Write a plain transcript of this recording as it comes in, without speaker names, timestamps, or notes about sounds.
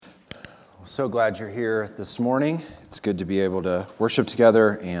So glad you're here this morning. It's good to be able to worship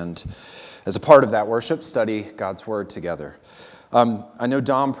together and, as a part of that worship, study God's Word together. I know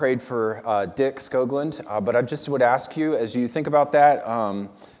Dom prayed for Dick Skoglund, but I just would ask you, as you think about that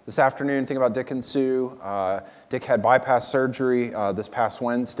this afternoon, think about Dick and Sue. Dick had bypass surgery this past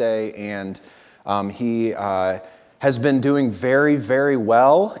Wednesday, and he has been doing very, very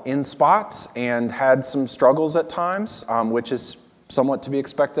well in spots and had some struggles at times, which is somewhat to be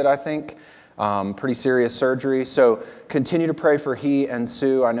expected, I think. Pretty serious surgery. So continue to pray for he and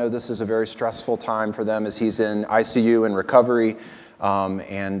Sue. I know this is a very stressful time for them as he's in ICU and recovery.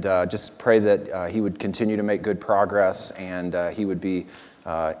 And just pray that he would continue to make good progress and he would be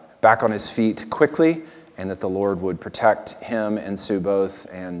back on his feet quickly, and that the Lord would protect him and Sue both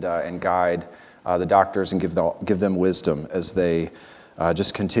and guide the doctors and give them wisdom as they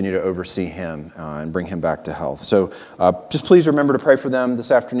just continue to oversee him and bring him back to health. So just please remember to pray for them this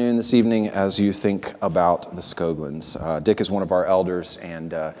afternoon, this evening, as you think about the Skoglunds. Dick is one of our elders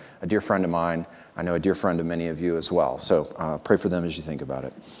and a dear friend of mine. I know a dear friend of many of you as well. So pray for them as you think about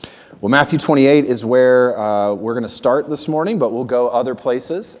it. Well, Matthew 28 is where we're going to start this morning, but we'll go other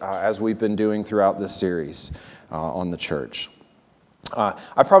places as we've been doing throughout this series on the church.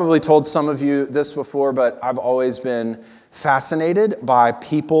 I probably told some of you this before, but I've always been fascinated by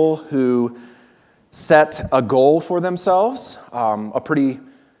people who set a goal for themselves, a pretty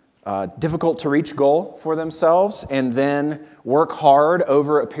difficult to reach goal for themselves, and then work hard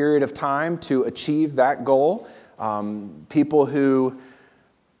over a period of time to achieve that goal. People who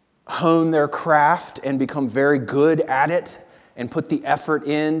hone their craft and become very good at it and put the effort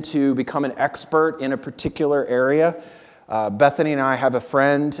in to become an expert in a particular area. Bethany and I have a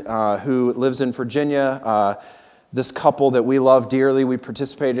friend who lives in Virginia. This couple that we love dearly, we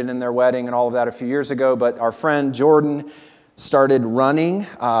participated in their wedding and all of that a few years ago, but our friend Jordan started running,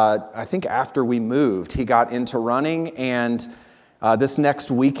 I think after we moved. He got into running, and this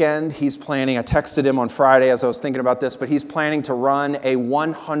next weekend he's planning, I texted him on Friday as I was thinking about this, but he's planning to run a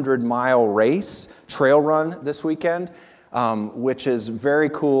 100-mile race, trail run this weekend, which is very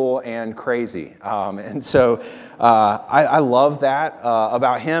cool and crazy. And so I love that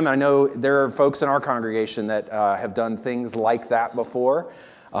about him. I know there are folks in our congregation that have done things like that before,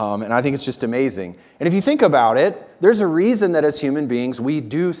 and I think it's just amazing. And if you think about it, there's a reason that as human beings we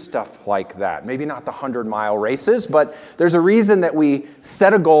do stuff like that. Maybe not the 100-mile races, but there's a reason that we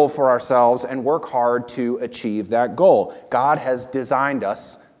set a goal for ourselves and work hard to achieve that goal. God has designed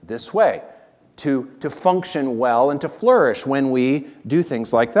us this way, to function well and to flourish when we do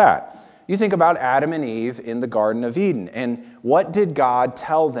things like that. You think about Adam and Eve in the Garden of Eden, and what did God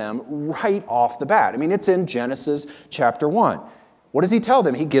tell them right off the bat? I mean, it's in Genesis chapter 1. What does he tell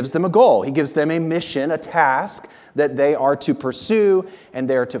them? He gives them a goal. He gives them a mission, a task that they are to pursue and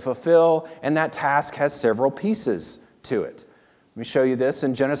they're to fulfill, and that task has several pieces to it. Let me show you this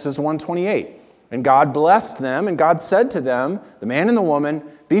in Genesis 1:28. And God blessed them, and God said to them, the man and the woman,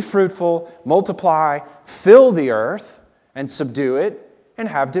 be fruitful, multiply, fill the earth, and subdue it, and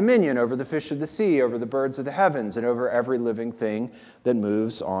have dominion over the fish of the sea, over the birds of the heavens, and over every living thing that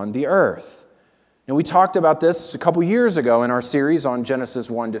moves on the earth. And we talked about this a couple years ago in our series on Genesis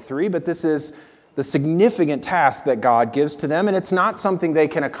 1-3, but this is the significant task that God gives to them, and it's not something they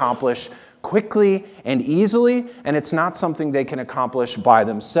can accomplish quickly and easily, and it's not something they can accomplish by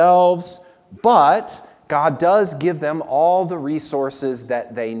themselves, but God does give them all the resources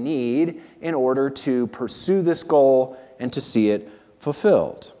that they need in order to pursue this goal and to see it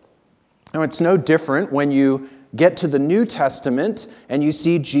fulfilled. Now, it's no different when you get to the New Testament and you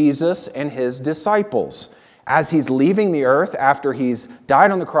see Jesus and his disciples. As he's leaving the earth after he's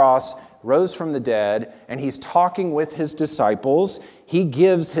died on the cross, rose from the dead, and he's talking with his disciples, he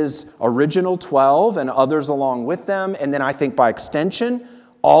gives his original 12 and others along with them, and then I think by extension,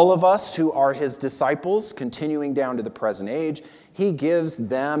 all of us who are his disciples, continuing down to the present age, he gives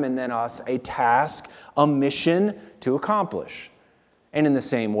them and then us a task, a mission to accomplish. And in the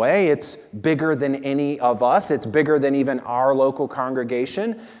same way, it's bigger than any of us. It's bigger than even our local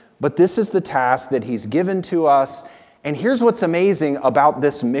congregation. But this is the task that he's given to us. And here's what's amazing about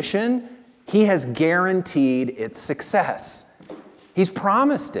this mission. He has guaranteed its success. He's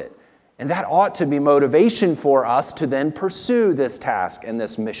promised it. And that ought to be motivation for us to then pursue this task and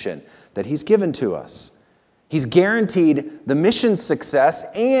this mission that he's given to us. He's guaranteed the mission's success,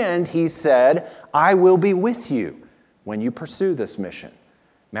 and he said, I will be with you when you pursue this mission.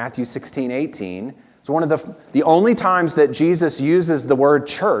 Matthew 16:18 is one of the only times that Jesus uses the word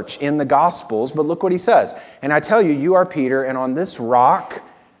church in the Gospels, but look what he says. And I tell you, you are Peter, and on this rock,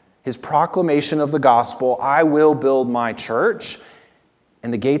 his proclamation of the gospel, I will build my church,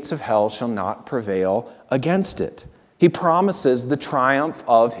 and the gates of hell shall not prevail against it. He promises the triumph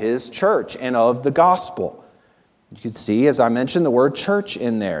of his church and of the gospel. You can see, as I mentioned, the word church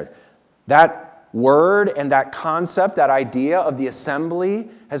in there. That word and that concept, that idea of the assembly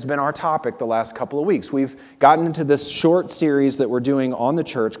has been our topic the last couple of weeks. We've gotten into this short series that we're doing on the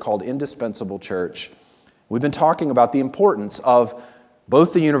church called Indispensable Church. We've been talking about the importance of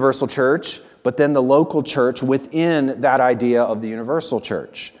both the universal church, but then the local church within that idea of the universal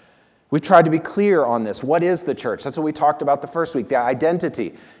church. We've tried to be clear on this. What is the church? That's what we talked about the first week, the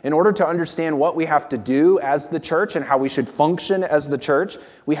identity. In order to understand what we have to do as the church and how we should function as the church,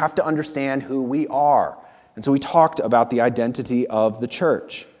 we have to understand who we are. And so we talked about the identity of the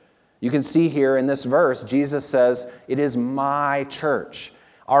church. You can see here in this verse, Jesus says, "It is my church."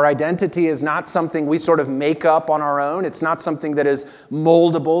 Our identity is not something we sort of make up on our own. It's not something that is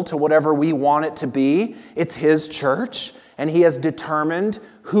moldable to whatever we want it to be. It's His church, and He has determined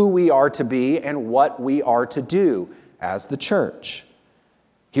who we are to be and what we are to do as the church.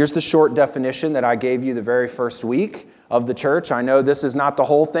 Here's the short definition that I gave you the very first week of the church. I know this is not the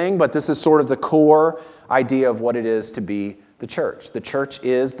whole thing, but this is sort of the core idea of what it is to be the church. The church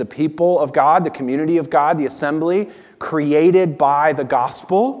is the people of God, the community of God, the assembly created by the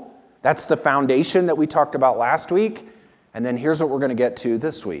gospel. That's the foundation that we talked about last week. And then here's what we're going to get to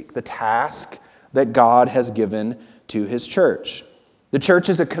this week, the task that God has given to His church. The church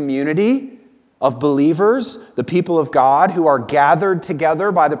is a community of believers, the people of God, who are gathered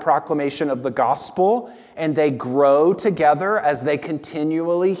together by the proclamation of the gospel, and they grow together as they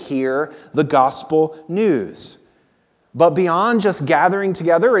continually hear the gospel news. But beyond just gathering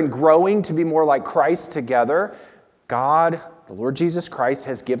together and growing to be more like Christ together, God, the Lord Jesus Christ,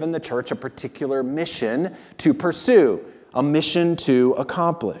 has given the church a particular mission to pursue, a mission to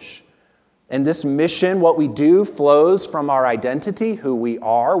accomplish. And this mission, what we do, flows from our identity, who we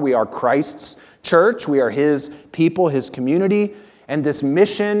are. We are Christ's church. We are His people, His community. And this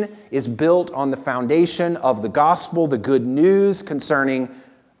mission is built on the foundation of the gospel, the good news concerning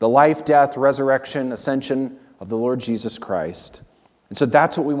the life, death, resurrection, ascension of the Lord Jesus Christ. And so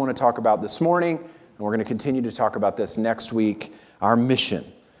that's what we want to talk about this morning. And we're going to continue to talk about this next week, our mission.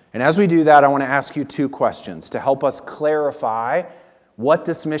 And as we do that, I want to ask you two questions to help us clarify what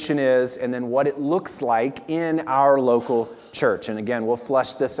this mission is and then what it looks like in our local church. And again, we'll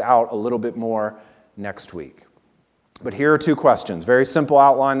flesh this out a little bit more next week. But here are two questions. Very simple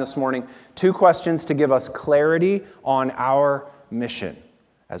outline this morning. Two questions to give us clarity on our mission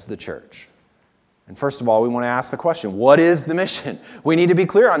as the church. And first of all, we want to ask the question, what is the mission? We need to be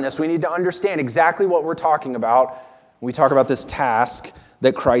clear on this. We need to understand exactly what we're talking about when we talk about this task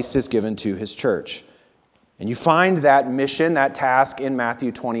that Christ has given to His church. And you find that mission, that task in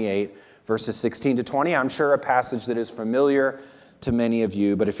Matthew 28, verses 16 to 20. I'm sure a passage that is familiar to many of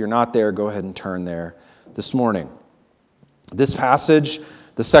you, but if you're not there, go ahead and turn there this morning. This passage,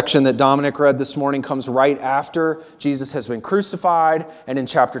 the section that Dominic read this morning, comes right after Jesus has been crucified. And in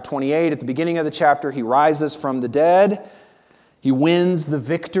chapter 28, at the beginning of the chapter, He rises from the dead. He wins the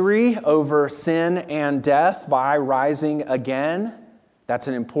victory over sin and death by rising again. That's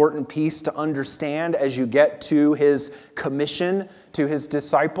an important piece to understand as you get to His commission to His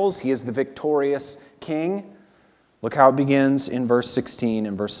disciples. He is the victorious King. Look how it begins in verse 16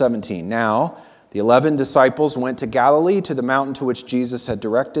 and verse 17. Now, the 11 disciples went to Galilee, to the mountain to which Jesus had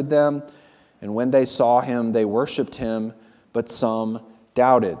directed them. And when they saw Him, they worshipped Him, but some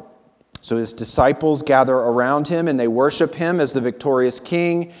doubted. So His disciples gather around Him and they worship Him as the victorious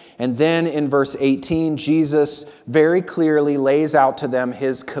King. And then in verse 18, Jesus very clearly lays out to them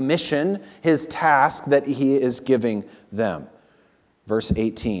His commission, His task that He is giving them. Verse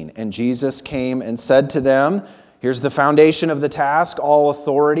 18, and Jesus came and said to them, here's the foundation of the task, all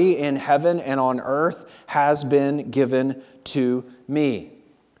authority in heaven and on earth has been given to me.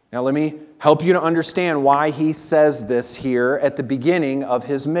 Now let me help you to understand why He says this here at the beginning of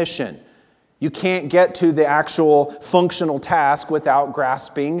His mission. You can't get to the actual functional task without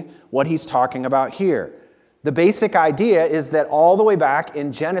grasping what He's talking about here. The basic idea is that all the way back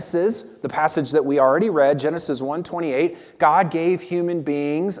in Genesis, the passage that we already read, Genesis 1:28, God gave human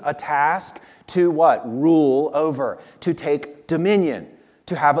beings a task to what? Rule over, to take dominion,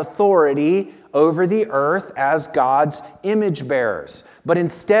 to have authority over the earth as God's image bearers. But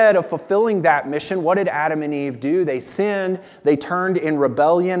instead of fulfilling that mission, what did Adam and Eve do? They sinned, they turned in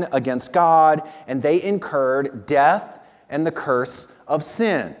rebellion against God, and they incurred death and the curse of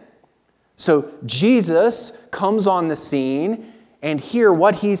sin. So Jesus comes on the scene, and here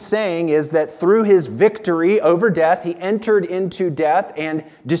what He's saying is that through His victory over death, He entered into death and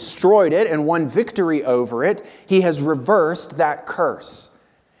destroyed it and won victory over it. He has reversed that curse.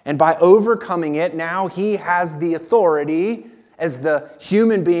 And by overcoming it, now he has the authority as the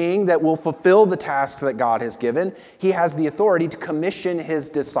human being that will fulfill the task that God has given. He has the authority to commission his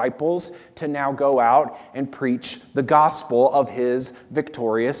disciples to now go out and preach the gospel of his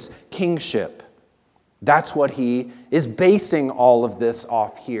victorious kingship. That's what he is basing all of this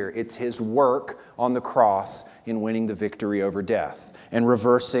off here. It's his work on the cross in winning the victory over death and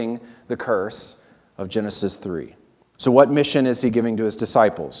reversing the curse of Genesis 3. So what mission is he giving to his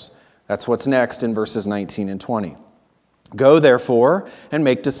disciples? That's what's next in verses 19 and 20. Go, therefore, and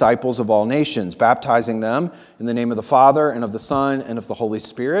make disciples of all nations, baptizing them in the name of the Father and of the Son and of the Holy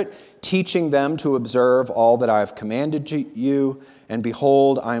Spirit, teaching them to observe all that I have commanded you, and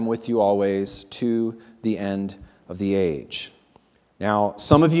behold, I am with you always to the end of the age. Now,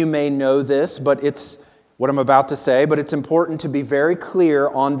 some of you may know this, but it's what I'm about to say, but it's important to be very clear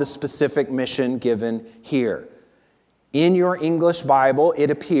on the specific mission given here. In your English Bible,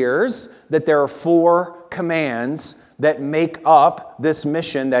 it appears that there are 4 commands that make up this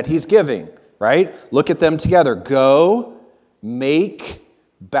mission that he's giving, right? Look at them together. Go, make,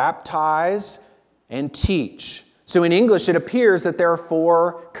 baptize, and teach. So in English, it appears that there are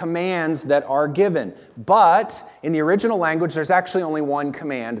 4 commands that are given. But in the original language, there's actually only one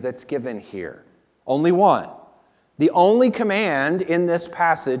command that's given here. Only one. The only command in this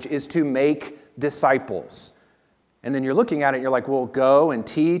passage is to make disciples. And then you're looking at it and you're like, well, go and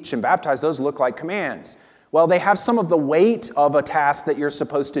teach and baptize, those look like commands. Well, they have some of the weight of a task that you're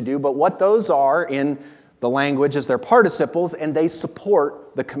supposed to do, but what those are in the language is they're participles and they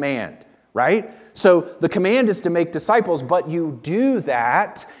support the command, right? So the command is to make disciples, but you do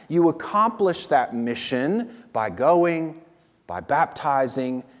that, you accomplish that mission by going, by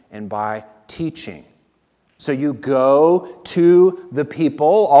baptizing, and by teaching. So you go to the people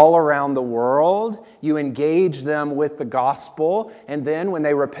all around the world, you engage them with the gospel, and then when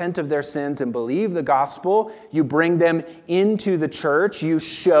they repent of their sins and believe the gospel, you bring them into the church, you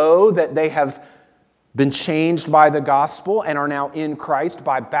show that they have been changed by the gospel and are now in Christ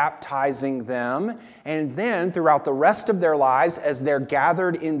by baptizing them, and then throughout the rest of their lives, as they're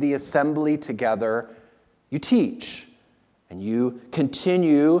gathered in the assembly together, you teach. And you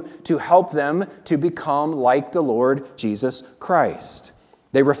continue to help them to become like the Lord Jesus Christ.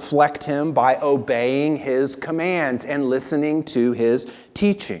 They reflect him by obeying his commands and listening to his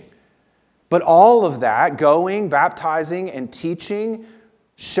teaching. But all of that, going, baptizing, and teaching,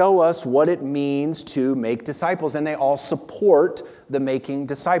 show us what it means to make disciples. And they all support the making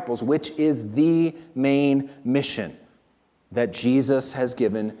disciples, which is the main mission that Jesus has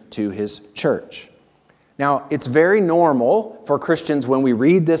given to his church. Now, it's very normal for Christians when we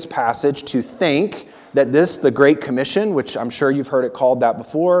read this passage to think that this, the Great Commission, which I'm sure you've heard it called that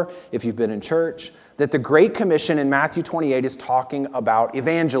before if you've been in church, that the Great Commission in Matthew 28 is talking about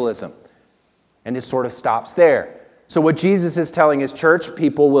evangelism. And it sort of stops there. So what Jesus is telling his church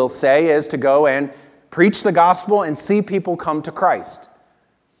people will say is to go and preach the gospel and see people come to Christ.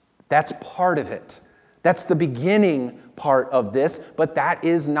 That's part of it. That's the beginning part of this, but that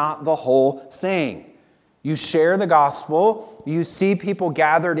is not the whole thing. You share the gospel, you see people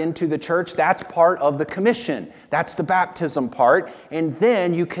gathered into the church, that's part of the commission. That's the baptism part. And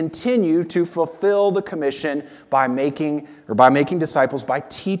then you continue to fulfill the commission by making disciples, by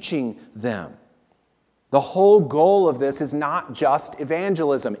teaching them. The whole goal of this is not just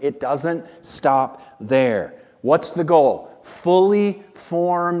evangelism. It doesn't stop there. What's the goal? Fully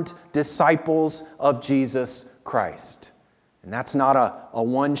formed disciples of Jesus Christ. And that's not a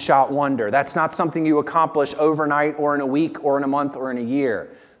one-shot wonder. That's not something you accomplish overnight or in a week or in a month or in a year.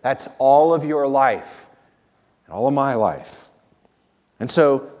 That's all of your life and all of my life. And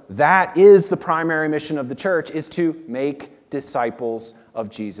so that is the primary mission of the church, is to make disciples of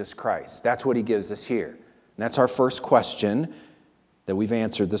Jesus Christ. That's what he gives us here. And that's our first question that we've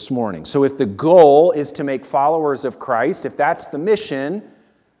answered this morning. So if the goal is to make followers of Christ, if that's the mission,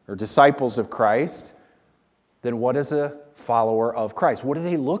 or disciples of Christ, then what is a follower of Christ? What do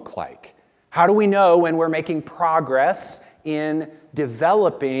they look like? How do we know when we're making progress in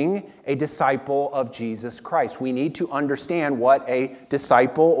developing a disciple of Jesus Christ? We need to understand what a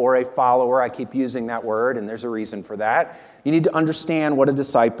disciple or a follower, I keep using that word, and there's a reason for that. You need to understand what a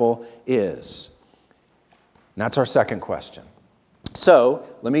disciple is. And that's our second question. So,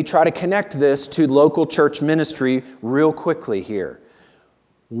 let me try to connect this to local church ministry real quickly here.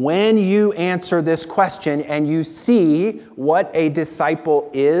 When you answer this question and you see what a disciple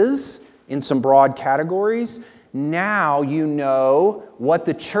is in some broad categories, now you know what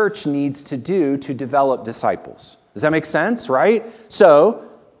the church needs to do to develop disciples. Does that make sense, right? So,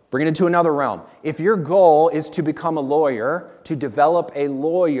 Bring it into another realm. If your goal is to become a lawyer, to develop a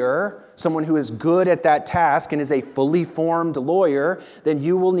lawyer, someone who is good at that task and is a fully formed lawyer, then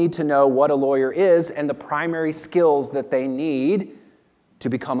you will need to know what a lawyer is and the primary skills that they need to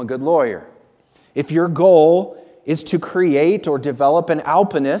become a good lawyer. If your goal is to create or develop an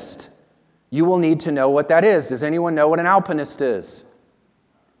alpinist, you will need to know what that is. Does anyone know what an alpinist is?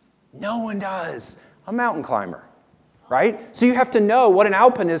 No one does. A mountain climber. Right? So you have to know what an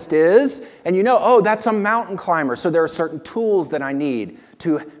alpinist is, and you know, oh, that's a mountain climber. So there are certain tools that I need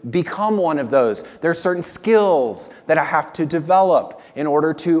to become one of those. There are certain skills that I have to develop in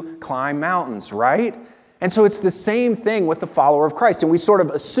order to climb mountains, right? And so it's the same thing with the follower of Christ. And we sort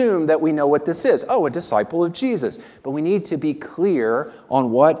of assume that we know what this is. Oh, a disciple of Jesus. But we need to be clear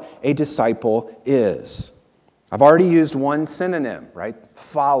on what a disciple is. I've already used one synonym, right?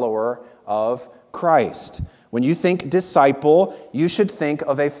 Follower of Christ. When you think disciple, you should think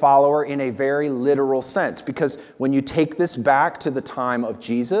of a follower in a very literal sense, because when you take this back to the time of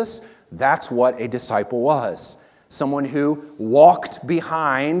Jesus, that's what a disciple was. Someone who walked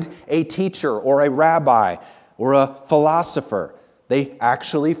behind a teacher or a rabbi or a philosopher. They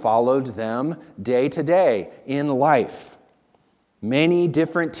actually followed them day to day in life. Many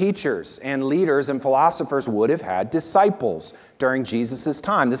different teachers and leaders and philosophers would have had disciples during Jesus'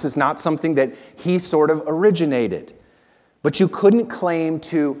 time. This is not something that he sort of originated. But you couldn't claim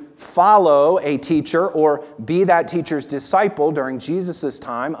to follow a teacher or be that teacher's disciple during Jesus'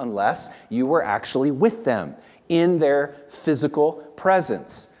 time unless you were actually with them in their physical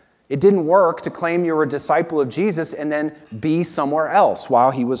presence. It didn't work to claim you were a disciple of Jesus and then be somewhere else while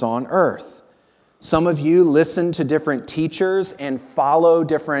he was on earth. Some of you listen to different teachers and follow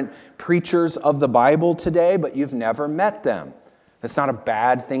different preachers of the Bible today, but you've never met them. That's not a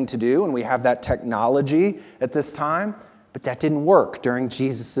bad thing to do, and we have that technology at this time, but that didn't work during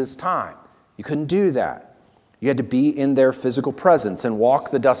Jesus' time. You couldn't do that. You had to be in their physical presence and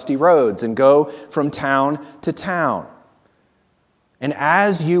walk the dusty roads and go from town to town. And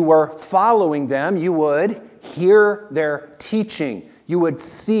as you were following them, you would hear their teaching. You would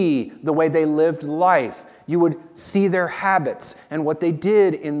see the way they lived life. You would see their habits and what they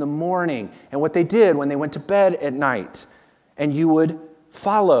did in the morning and what they did when they went to bed at night. And you would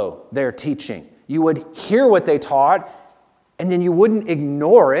follow their teaching. You would hear what they taught, and then you wouldn't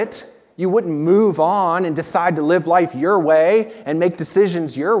ignore it. You wouldn't move on and decide to live life your way and make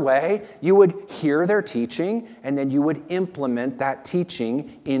decisions your way. You would hear their teaching, and then you would implement that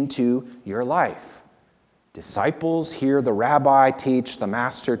teaching into your life. Disciples hear the rabbi teach, the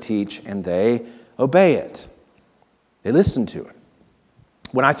master teach, and they obey it. They listen to it.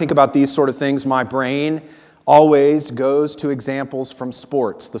 When I think about these sort of things, my brain always goes to examples from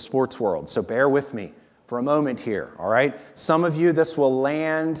sports, the sports world. So bear with me for a moment here, all right? Some of you, this will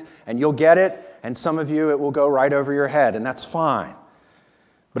land and you'll get it, and some of you, it will go right over your head, and that's fine.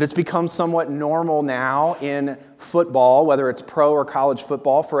 But it's become somewhat normal now in football, whether it's pro or college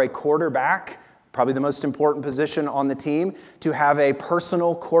football, for a quarterback, probably the most important position on the team, to have a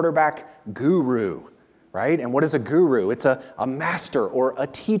personal quarterback guru, right? And what is a guru? It's a master or a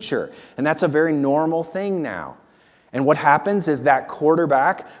teacher. And that's a very normal thing now. And what happens is that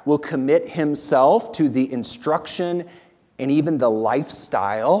quarterback will commit himself to the instruction and even the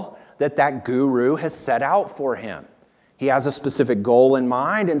lifestyle that guru has set out for him. He has a specific goal in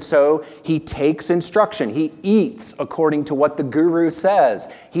mind, and so he takes instruction. He eats according to what the guru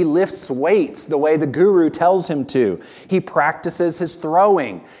says. He lifts weights the way the guru tells him to. He practices his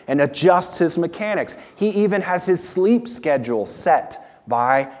throwing and adjusts his mechanics. He even has his sleep schedule set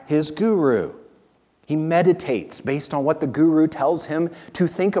by his guru. He meditates based on what the guru tells him to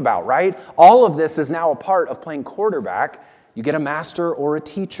think about, right? All of this is now a part of playing quarterback. You get a master or a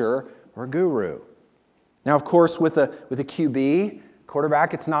teacher or a guru. Now, of course, with a QB,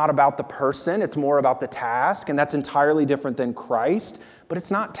 quarterback, it's not about the person, it's more about the task, and that's entirely different than Christ, but it's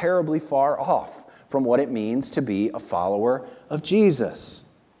not terribly far off from what it means to be a follower of Jesus.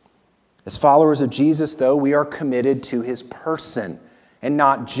 As followers of Jesus, though, we are committed to his person and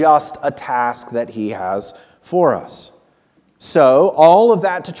not just a task that he has for us. So, all of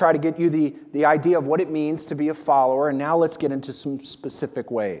that to try to get you the idea of what it means to be a follower, and now let's get into some specific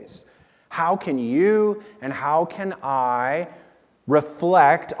ways. How can you and how can I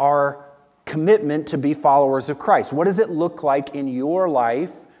reflect our commitment to be followers of Christ? What does it look like in your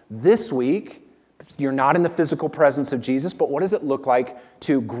life this week? You're not in the physical presence of Jesus, but what does it look like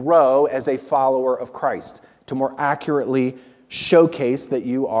to grow as a follower of Christ? To more accurately showcase that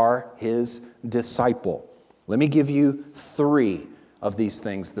you are his disciple. Let me give you 3 of these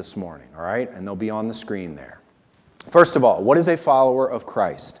things this morning, all right? And they'll be on the screen there. First of all, what is a follower of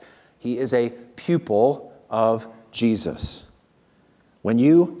Christ? He is a pupil of Jesus. When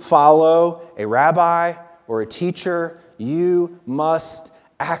you follow a rabbi or a teacher, you must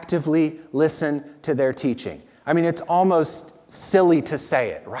actively listen to their teaching. I mean, it's almost silly to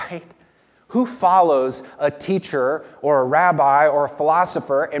say it, right? Who follows a teacher or a rabbi or a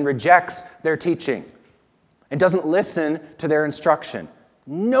philosopher and rejects their teaching and doesn't listen to their instruction?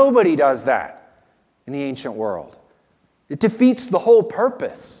 Nobody does that in the ancient world. It defeats the whole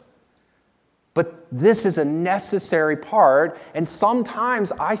purpose. But this is a necessary part, and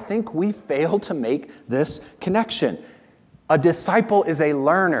sometimes I think we fail to make this connection. A disciple is a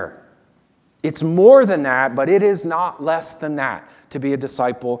learner. It's more than that, but it is not less than that to be a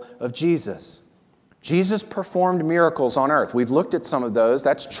disciple of Jesus. Jesus performed miracles on earth. We've looked at some of those.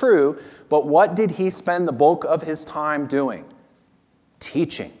 That's true. But what did he spend the bulk of his time doing?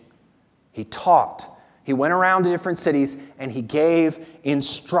 Teaching. He taught. He went around to different cities and he gave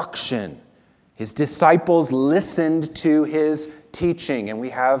instruction. His disciples listened to his teaching, and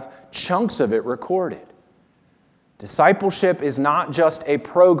we have chunks of it recorded. Discipleship is not just a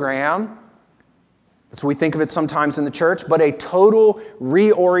program, that's what we think of it sometimes in the church, but a total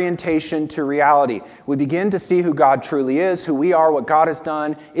reorientation to reality. We begin to see who God truly is, who we are, what God has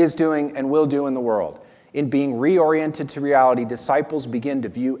done, is doing, and will do in the world. In being reoriented to reality, disciples begin to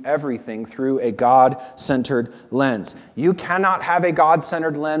view everything through a God-centered lens. You cannot have a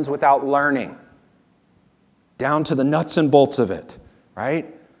God-centered lens without learning, down to the nuts and bolts of it,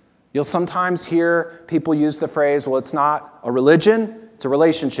 right? You'll sometimes hear people use the phrase, well, it's not a religion, it's a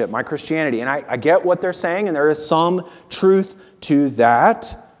relationship, my Christianity. And I get what they're saying, and there is some truth to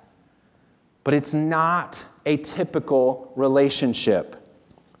that, but it's not a typical relationship.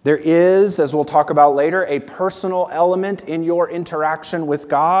 There is, as we'll talk about later, a personal element in your interaction with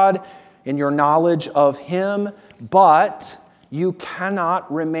God, in your knowledge of Him, but you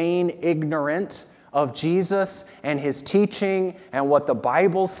cannot remain ignorant of Jesus and His teaching and what the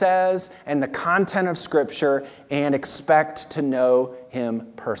Bible says and the content of Scripture and expect to know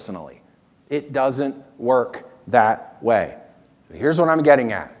Him personally. It doesn't work that way. Here's what I'm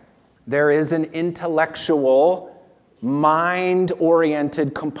getting at. There is an intellectual,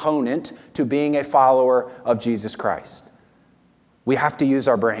 mind-oriented component to being a follower of Jesus Christ. We have to use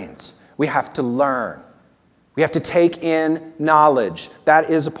our brains. We have to learn. We have to take in knowledge. That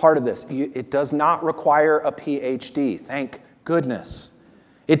is a part of this. It does not require a PhD, thank goodness.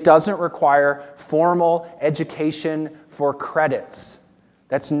 It doesn't require formal education for credits.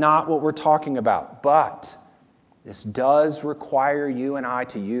 That's not what we're talking about. But this does require you and I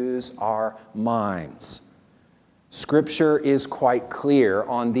to use our minds. Scripture is quite clear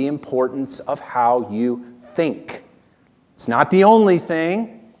on the importance of how you think. It's not the only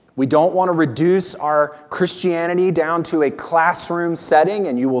thing. We don't want to reduce our Christianity down to a classroom setting,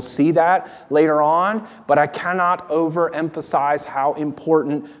 and you will see that later on, but I cannot overemphasize how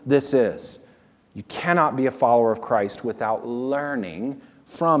important this is. You cannot be a follower of Christ without learning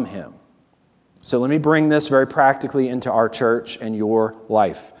from Him. So let me bring this very practically into our church and your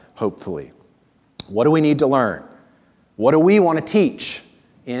life, hopefully. What do we need to learn? What do we want to teach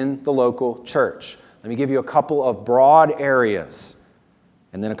in the local church? Let me give you a couple of broad areas,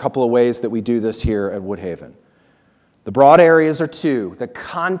 and then a couple of ways that we do this here at Woodhaven. The broad areas are two: the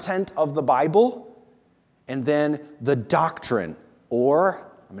content of the Bible, and then the doctrine,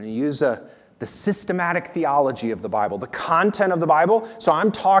 or I'm going to use the systematic theology of the Bible. The content of the Bible, so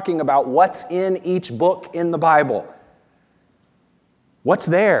I'm talking about what's in each book in the Bible. What's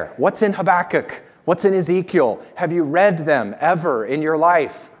there? What's in Habakkuk? What's in Ezekiel? Have you read them ever in your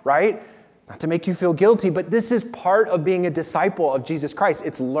life, right? Not to make you feel guilty, but this is part of being a disciple of Jesus Christ.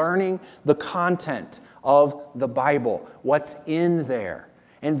 It's learning the content of the Bible, what's in there.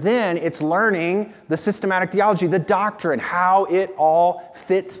 And then it's learning the systematic theology, the doctrine, how it all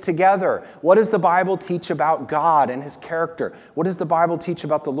fits together. What does the Bible teach about God and His character? What does the Bible teach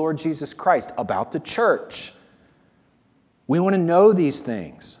about the Lord Jesus Christ, about the church? We want to know these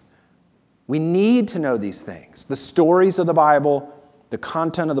things. We need to know these things. The stories of the Bible, the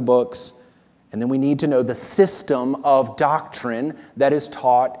content of the books, and then we need to know the system of doctrine that is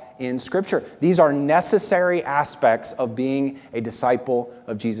taught in Scripture. These are necessary aspects of being a disciple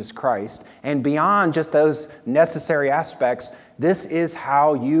of Jesus Christ. And beyond just those necessary aspects, this is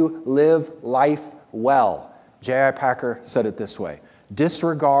how you live life well. J.I. Packer said it this way: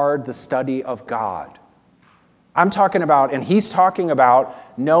 disregard the study of God. I'm talking about, and he's talking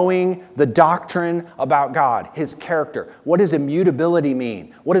about, knowing the doctrine about God, His character. What does immutability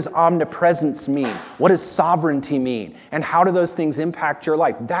mean? What does omnipresence mean? What does sovereignty mean? And how do those things impact your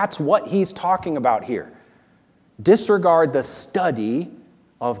life? That's what he's talking about here. Disregard the study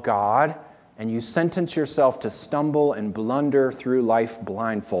of God, and you sentence yourself to stumble and blunder through life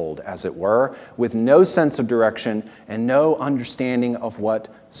blindfold, as it were, with no sense of direction and no understanding of what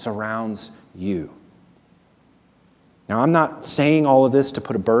surrounds you. Now, I'm not saying all of this to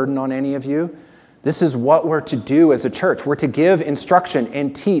put a burden on any of you. This is what we're to do as a church. We're to give instruction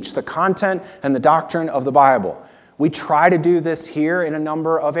and teach the content and the doctrine of the Bible. We try to do this here in a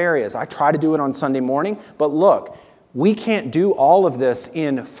number of areas. I try to do it on Sunday morning, but look, we can't do all of this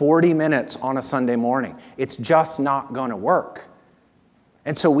in 40 minutes on a Sunday morning. It's just not going to work.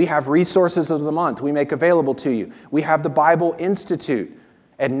 And so we have resources of the month we make available to you. We have the Bible Institute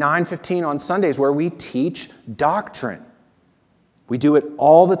at 9:15 on Sundays where we teach doctrine. We do it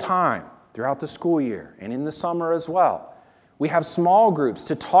all the time throughout the school year and in the summer as well. We have small groups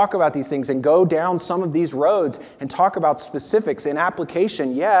to talk about these things and go down some of these roads and talk about specifics in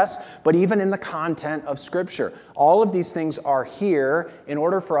application, yes, but even in the content of Scripture. All of these things are here in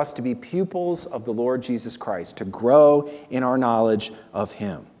order for us to be pupils of the Lord Jesus Christ, to grow in our knowledge of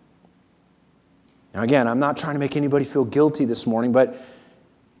Him. Now again, I'm not trying to make anybody feel guilty this morning, but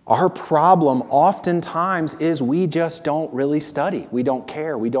our problem oftentimes is we just don't really study. We don't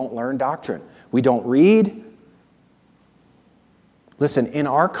care. We don't learn doctrine. We don't read. Listen, in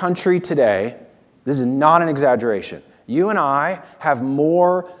our country today, this is not an exaggeration. You and I have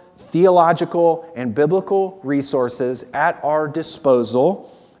more theological and biblical resources at our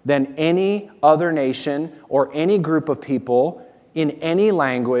disposal than any other nation or any group of people in any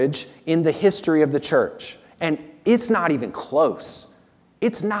language in the history of the church. And it's not even close.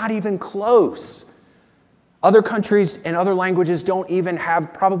 It's not even close. Other countries and other languages don't even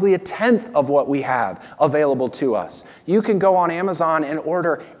have probably a tenth of what we have available to us. You can go on Amazon and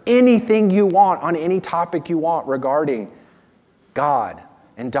order anything you want on any topic you want regarding God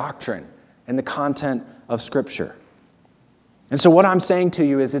and doctrine and the content of Scripture. And so what I'm saying to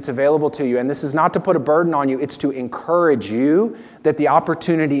you is it's available to you. And this is not to put a burden on you. It's to encourage you that the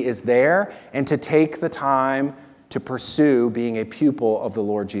opportunity is there and to take the time to pursue being a pupil of the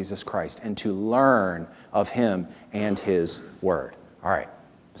Lord Jesus Christ and to learn of Him and His Word. All right.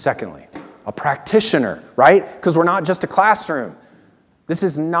 Secondly, a practitioner, right? Because we're not just a classroom. This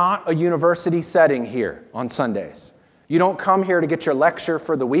is not a university setting here on Sundays. You don't come here to get your lecture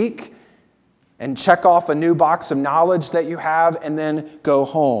for the week and check off a new box of knowledge that you have and then go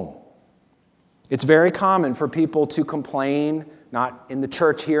home. It's very common for people to complain, not in the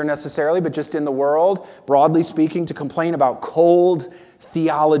church here necessarily, but just in the world, broadly speaking, to complain about cold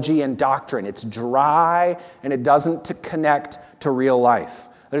theology and doctrine. It's dry and it doesn't connect to real life.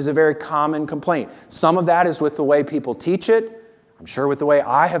 There's a very common complaint. Some of that is with the way people teach it. I'm sure with the way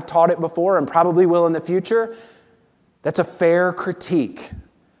I have taught it before and probably will in the future. That's a fair critique.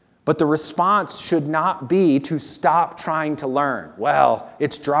 But the response should not be to stop trying to learn. Well,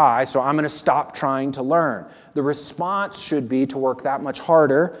 it's dry, so I'm going to stop trying to learn. The response should be to work that much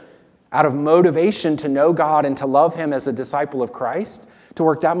harder out of motivation to know God and to love Him as a disciple of Christ, to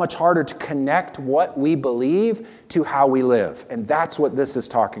work that much harder to connect what we believe to how we live. And that's what this is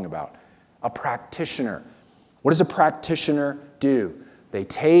talking about. A practitioner. What does a practitioner do? They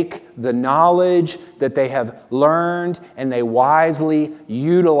take the knowledge that they have learned and they wisely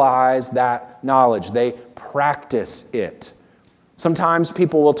utilize that knowledge. They practice it. Sometimes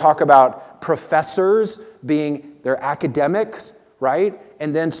people will talk about professors being their academics, right?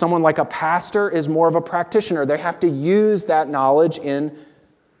 And then someone like a pastor is more of a practitioner. They have to use that knowledge in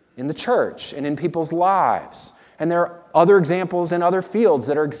the church and in people's lives. And there are other examples in other fields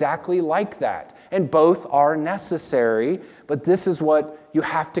that are exactly like that. And both are necessary, but this is what you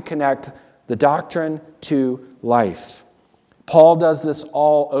have to connect the doctrine to life. Paul does this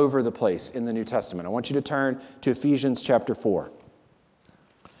all over the place in the New Testament. I want you to turn to Ephesians chapter 4.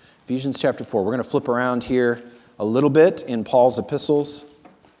 Ephesians chapter 4. We're going to flip around here a little bit in Paul's epistles.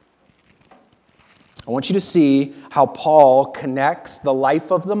 I want you to see how Paul connects the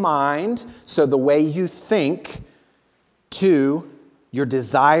life of the mind, so the way you think, to your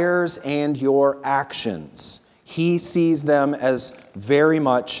desires and your actions. He sees them as very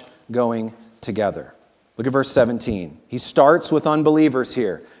much going together. Look at verse 17. He starts with unbelievers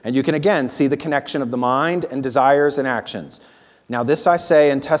here. And you can again see the connection of the mind and desires and actions. Now this I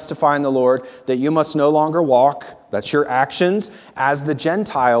say and testify in the Lord, that you must no longer walk, that's your actions, as the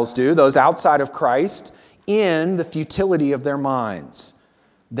Gentiles do, those outside of Christ, in the futility of their minds.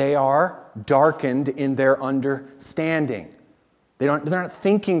 They are darkened in their understanding. They're not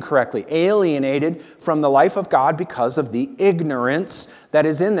thinking correctly, alienated from the life of God because of the ignorance that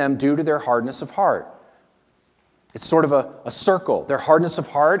is in them due to their hardness of heart. It's sort of a circle. Their hardness of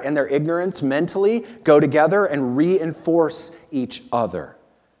heart and their ignorance mentally go together and reinforce each other.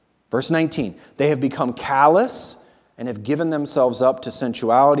 Verse 19, they have become callous and have given themselves up to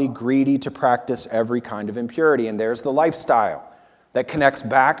sensuality, greedy to practice every kind of impurity. And there's the lifestyle that connects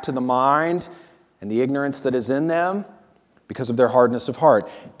back to the mind and the ignorance that is in them because of their hardness of heart.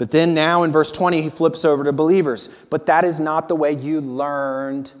 But then now in verse 20, he flips over to believers. But that is not the way you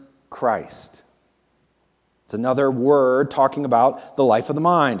learned Christ. It's another word talking about the life of the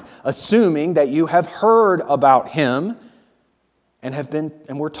mind, assuming that you have heard about him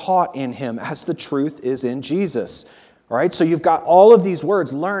and were taught in him as the truth is in Jesus. All right, so you've got all of these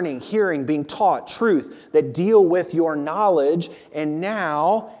words, learning, hearing, being taught, truth, that deal with your knowledge, and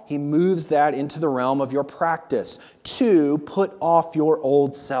now he moves that into the realm of your practice to put off your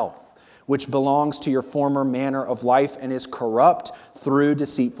old self, which belongs to your former manner of life and is corrupt through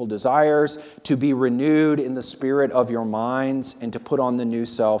deceitful desires, to be renewed in the spirit of your minds, and to put on the new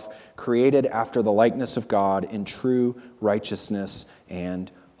self, created after the likeness of God in true righteousness and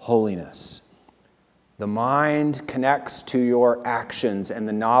holiness. The mind connects to your actions, and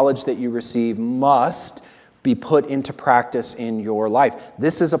the knowledge that you receive must be put into practice in your life.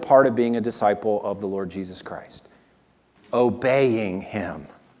 This is a part of being a disciple of the Lord Jesus Christ. Obeying him.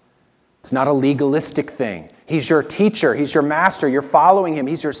 It's not a legalistic thing. He's your teacher. He's your master. You're following him.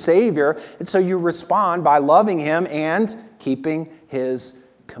 He's your Savior. And so you respond by loving him and keeping his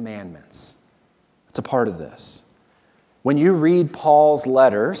commandments. It's a part of this. When you read Paul's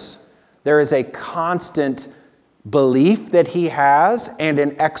letters, there is a constant belief that he has and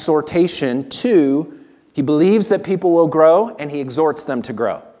an exhortation to, he believes that people will grow and he exhorts them to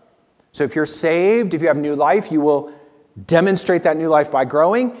grow. So if you're saved, if you have new life, you will demonstrate that new life by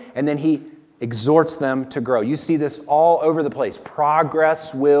growing, and then he exhorts them to grow. You see this all over the place.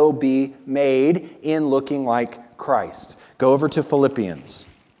 Progress will be made in looking like Christ. Go over to Philippians.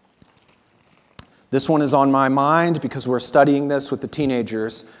 This one is on my mind because we're studying this with the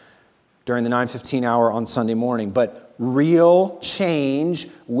teenagers during the 9:15 hour on Sunday morning. But real change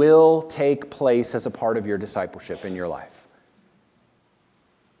will take place as a part of your discipleship in your life.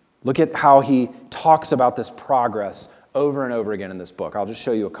 Look at how he talks about this progress over and over again in this book. I'll just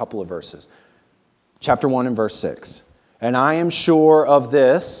show you a couple of verses. Chapter 1 and verse 6. And I am sure of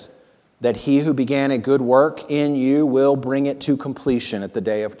this, that he who began a good work in you will bring it to completion at the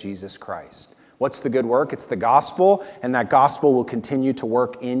day of Jesus Christ. What's the good work? It's the gospel, and that gospel will continue to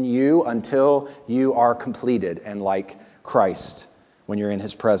work in you until you are completed and like Christ when you're in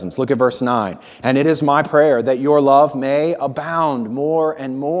his presence. Look at verse 9. And it is my prayer that your love may abound more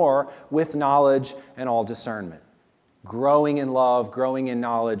and more with knowledge and all discernment. Growing in love, growing in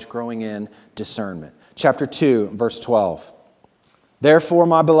knowledge, growing in discernment. Chapter 2, verse 12. Therefore,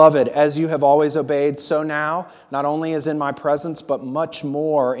 my beloved, as you have always obeyed, so now, not only as in my presence, but much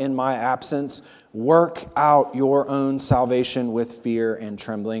more in my absence, work out your own salvation with fear and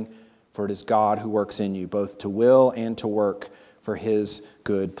trembling, for it is God who works in you, both to will and to work for his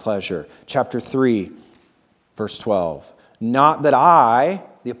good pleasure. Chapter 3, verse 12. Not that I,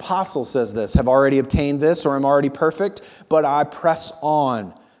 the apostle says this, have already obtained this or am already perfect, but I press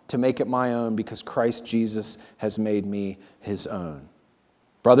on to make it my own because Christ Jesus has made me his own.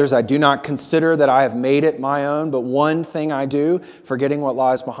 Brothers, I do not consider that I have made it my own, but one thing I do, forgetting what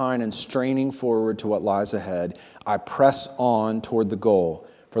lies behind and straining forward to what lies ahead, I press on toward the goal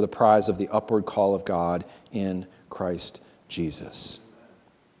for the prize of the upward call of God in Christ Jesus.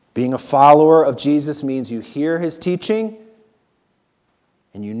 Being a follower of Jesus means you hear his teaching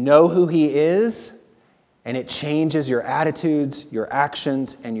and you know who he is, and it changes your attitudes, your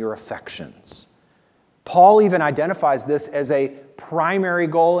actions, and your affections. Paul even identifies this as a primary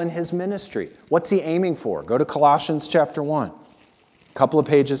goal in his ministry. What's he aiming for? Go to Colossians chapter 1. A couple of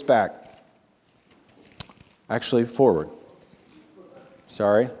pages back. Actually, forward.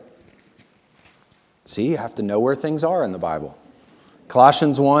 Sorry. See, you have to know where things are in the Bible.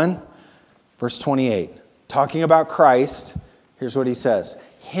 Colossians 1, verse 28. Talking about Christ, here's what he says.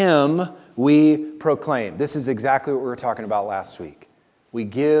 Him we proclaim. This is exactly what we were talking about last week. We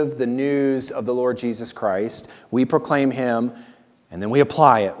give the news of the Lord Jesus Christ. We proclaim him, and then we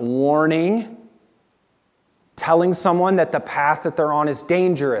apply it. Warning, telling someone that the path that they're on is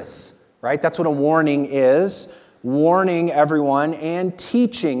dangerous, right? That's what a warning is. Warning everyone and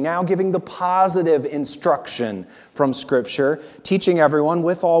teaching. Now giving the positive instruction from Scripture. Teaching everyone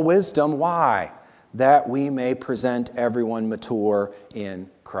with all wisdom. Why? That we may present everyone mature in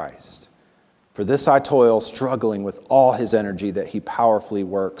Christ. For this I toil, struggling with all his energy that he powerfully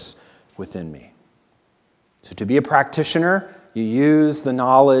works within me. So to be a practitioner, you use the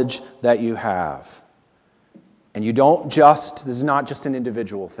knowledge that you have. And you don't just, this is not just an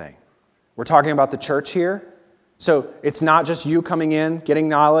individual thing. We're talking about the church here. So it's not just you coming in, getting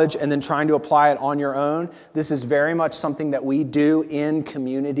knowledge, and then trying to apply it on your own. This is very much something that we do in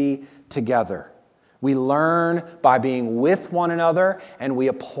community together. We learn by being with one another, and we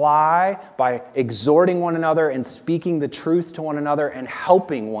apply by exhorting one another and speaking the truth to one another and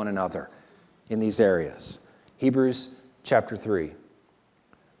helping one another in these areas. Hebrews chapter 3.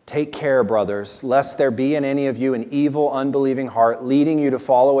 Take care, brothers, lest there be in any of you an evil, unbelieving heart leading you to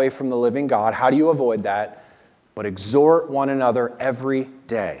fall away from the living God. How do you avoid that? But exhort one another every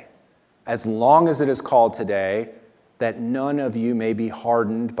day, as long as it is called today, that none of you may be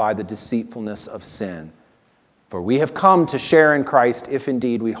hardened by the deceitfulness of sin. For we have come to share in Christ if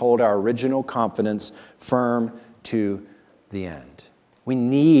indeed we hold our original confidence firm to the end. We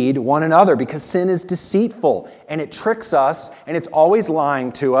need one another because sin is deceitful and it tricks us and it's always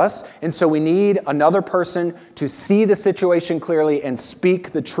lying to us. And so we need another person to see the situation clearly and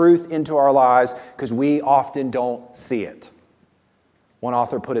speak the truth into our lives because we often don't see it. One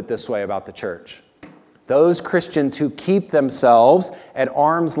author put it this way about the church. Those Christians who keep themselves at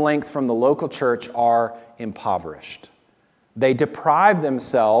arm's length from the local church are impoverished. They deprive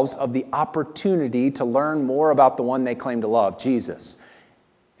themselves of the opportunity to learn more about the one they claim to love, Jesus.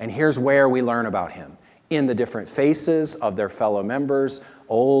 And here's where we learn about him. In the different faces of their fellow members,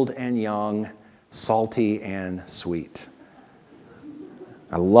 old and young, salty and sweet.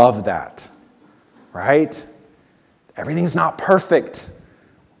 I love that, right? Everything's not perfect.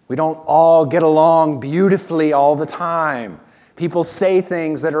 We don't all get along beautifully all the time. People say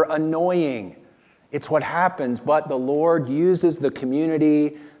things that are annoying. It's what happens, but the Lord uses the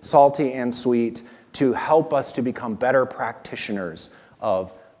community, salty and sweet, to help us to become better practitioners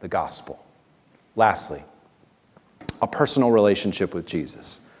of the gospel. Lastly, a personal relationship with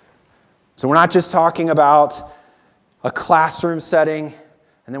Jesus. So we're not just talking about a classroom setting,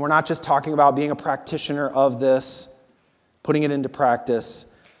 and then we're not just talking about being a practitioner of this, putting it into practice.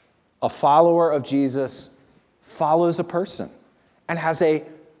 A follower of Jesus follows a person and has a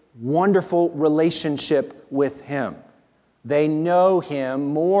wonderful relationship with him. They know him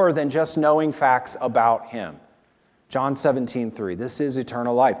more than just knowing facts about him. John 17:3, this is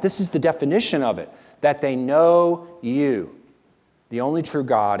eternal life. This is the definition of it, that they know you, the only true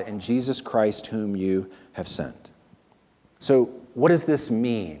God, and Jesus Christ whom you have sent. So what does this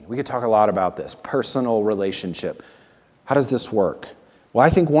mean? We could talk a lot about this, personal relationship. How does this work? Well, I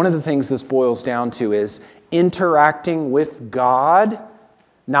think one of the things this boils down to is interacting with God,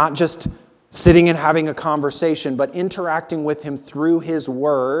 not just sitting and having a conversation, but interacting with him through his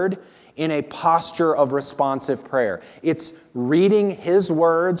word in a posture of responsive prayer. It's reading his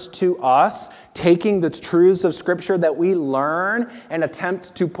words to us, taking the truths of Scripture that we learn and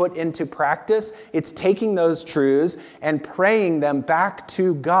attempt to put into practice. It's taking those truths and praying them back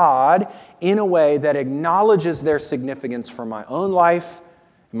to God in a way that acknowledges their significance for my own life,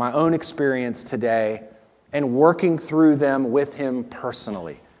 my own experience today, and working through them with him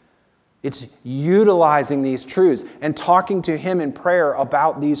personally. It's utilizing these truths and talking to him in prayer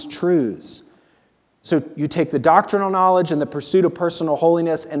about these truths. So you take the doctrinal knowledge and the pursuit of personal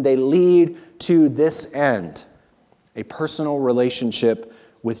holiness, and they lead to this end, a personal relationship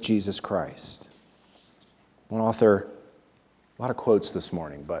with Jesus Christ. One author, a lot of quotes this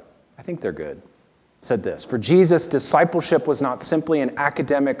morning, but I think they're good, said this: "For Jesus, discipleship was not simply an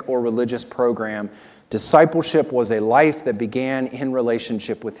academic or religious program. Discipleship was a life that began in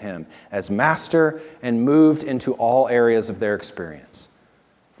relationship with him as master and moved into all areas of their experience.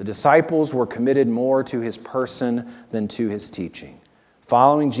 The disciples were committed more to his person than to his teaching.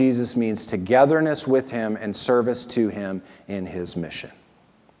 Following Jesus means togetherness with him and service to him in his mission."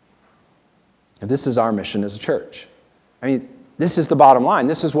 And this is our mission as a church. I mean, this is the bottom line.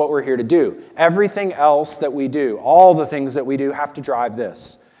 This is what we're here to do. Everything else that we do, all the things that we do, have to drive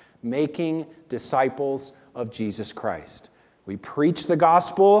this: making disciples of Jesus Christ. We preach the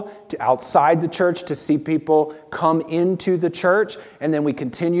gospel to outside the church to see people come into the church, and then we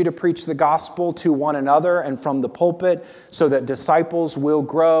continue to preach the gospel to one another and from the pulpit so that disciples will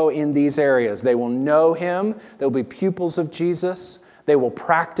grow in these areas. They will know him, they will be pupils of Jesus, they will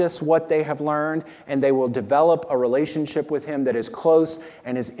practice what they have learned, and they will develop a relationship with him that is close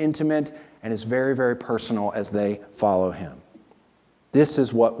and is intimate and is very, very personal as they follow him. This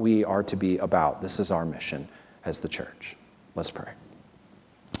is what we are to be about. This is our mission as the church. Let's pray.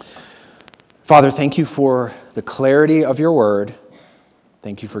 Father, thank you for the clarity of your word.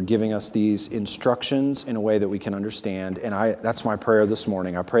 Thank you for giving us these instructions in a way that we can understand. And that's my prayer this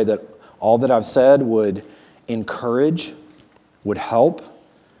morning. I pray that all that I've said would encourage, would help,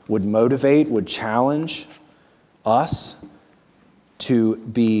 would motivate, would challenge us to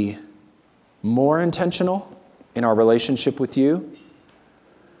be more intentional in our relationship with you.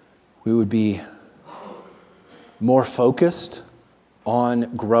 We would be more focused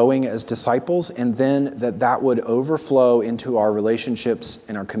on growing as disciples, and then that would overflow into our relationships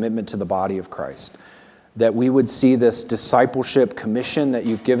and our commitment to the body of Christ. That we would see this discipleship commission that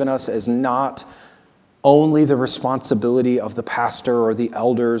you've given us as not only the responsibility of the pastor or the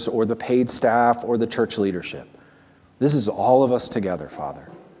elders or the paid staff or the church leadership. This is all of us together, Father.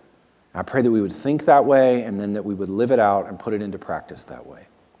 I pray that we would think that way and then that we would live it out and put it into practice that way.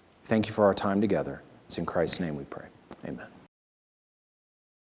 Thank you for our time together. It's in Christ's name we pray. Amen.